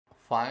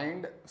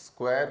Find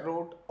square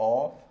root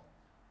of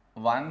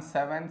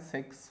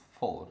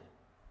 1764.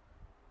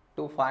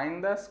 To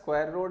find the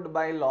square root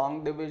by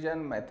long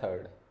division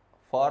method,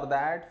 for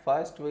that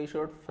first we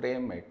should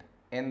frame it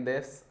in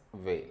this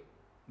way,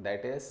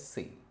 that is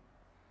C.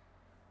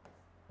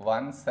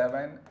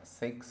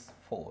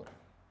 1764.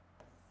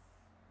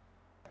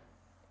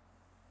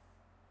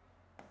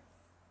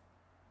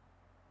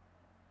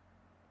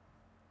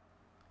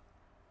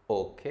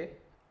 Okay,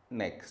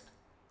 next.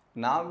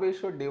 Now we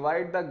should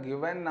divide the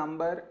given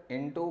number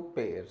into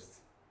pairs,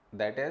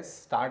 that is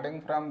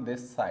starting from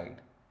this side.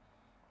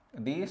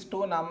 These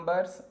two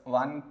numbers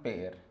one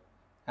pair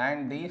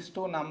and these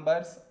two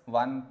numbers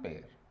one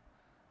pair.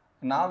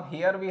 Now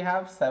here we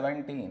have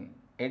 17.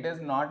 It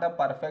is not a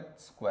perfect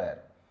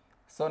square.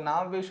 So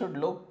now we should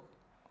look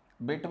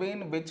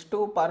between which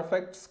two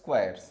perfect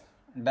squares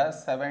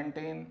does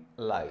 17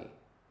 lie.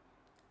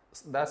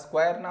 The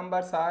square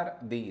numbers are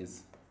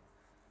these,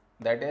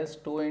 that is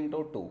 2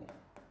 into 2,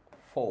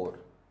 4,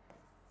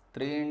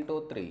 3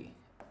 into 3,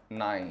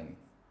 9,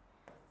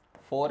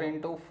 4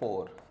 into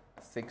 4,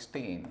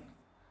 16,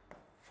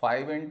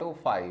 5 into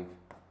 5,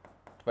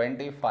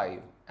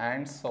 25,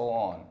 and so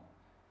on.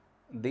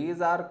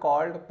 These are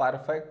called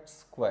perfect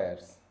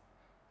squares.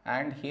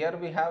 And here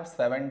we have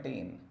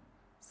 17.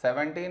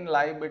 17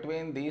 lie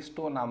between these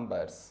two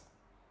numbers.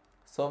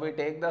 So we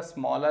take the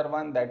smaller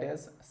one, that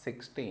is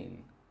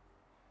 16.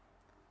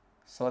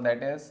 So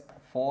that is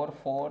 4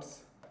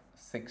 fours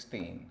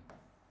 16.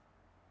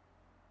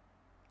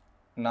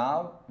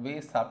 Now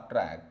we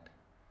subtract.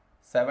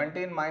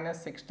 17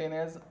 minus 16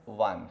 is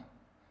 1.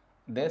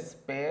 This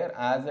pair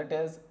as it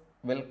is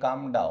will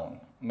come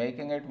down,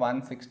 making it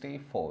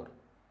 164.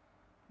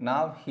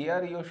 Now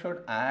here you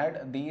should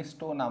add these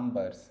two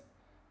numbers,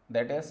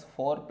 that is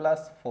 4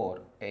 plus 4,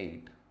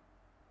 8.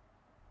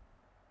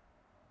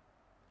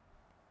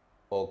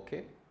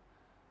 Okay.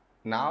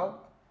 Now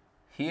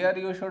here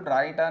you should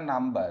write a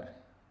number.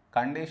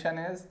 Condition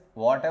is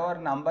whatever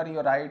number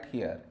you write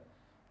here,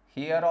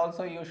 here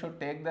also you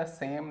should take the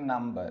same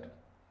number.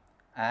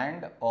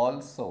 And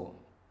also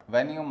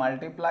when you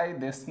multiply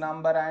this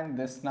number and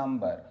this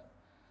number,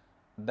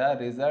 the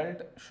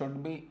result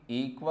should be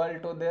equal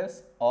to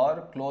this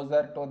or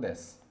closer to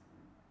this.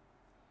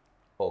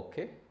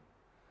 Okay.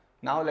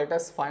 Now let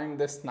us find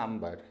this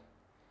number.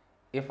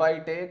 If I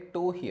take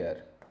 2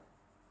 here,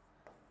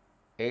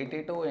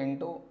 82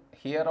 into,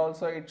 here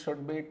also it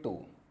should be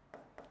 2.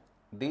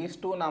 These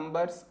two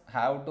numbers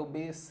have to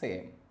be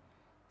same.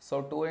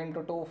 So 2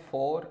 into 2,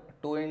 4,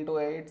 2 into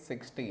 8,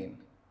 16.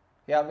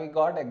 Yeah, we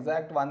got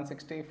exact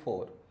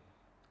 164.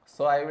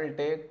 So I will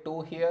take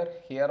 2 here,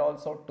 here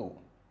also 2.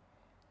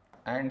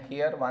 And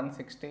here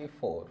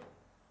 164.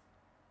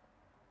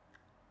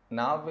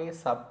 Now we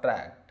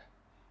subtract.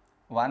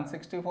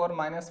 164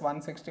 minus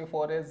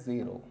 164 is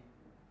 0.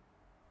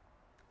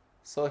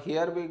 So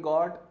here we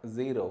got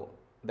 0.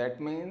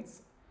 That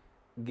means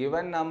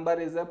given number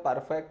is a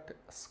perfect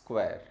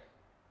square.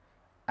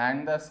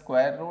 And the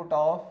square root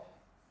of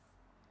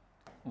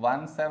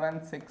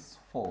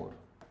 1764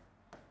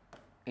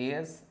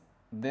 is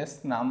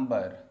this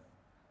number,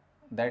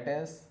 that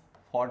is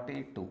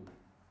 42.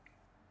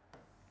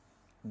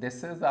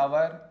 This is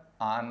our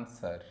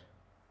answer.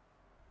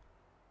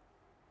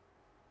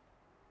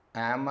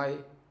 Am I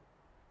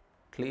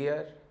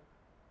clear?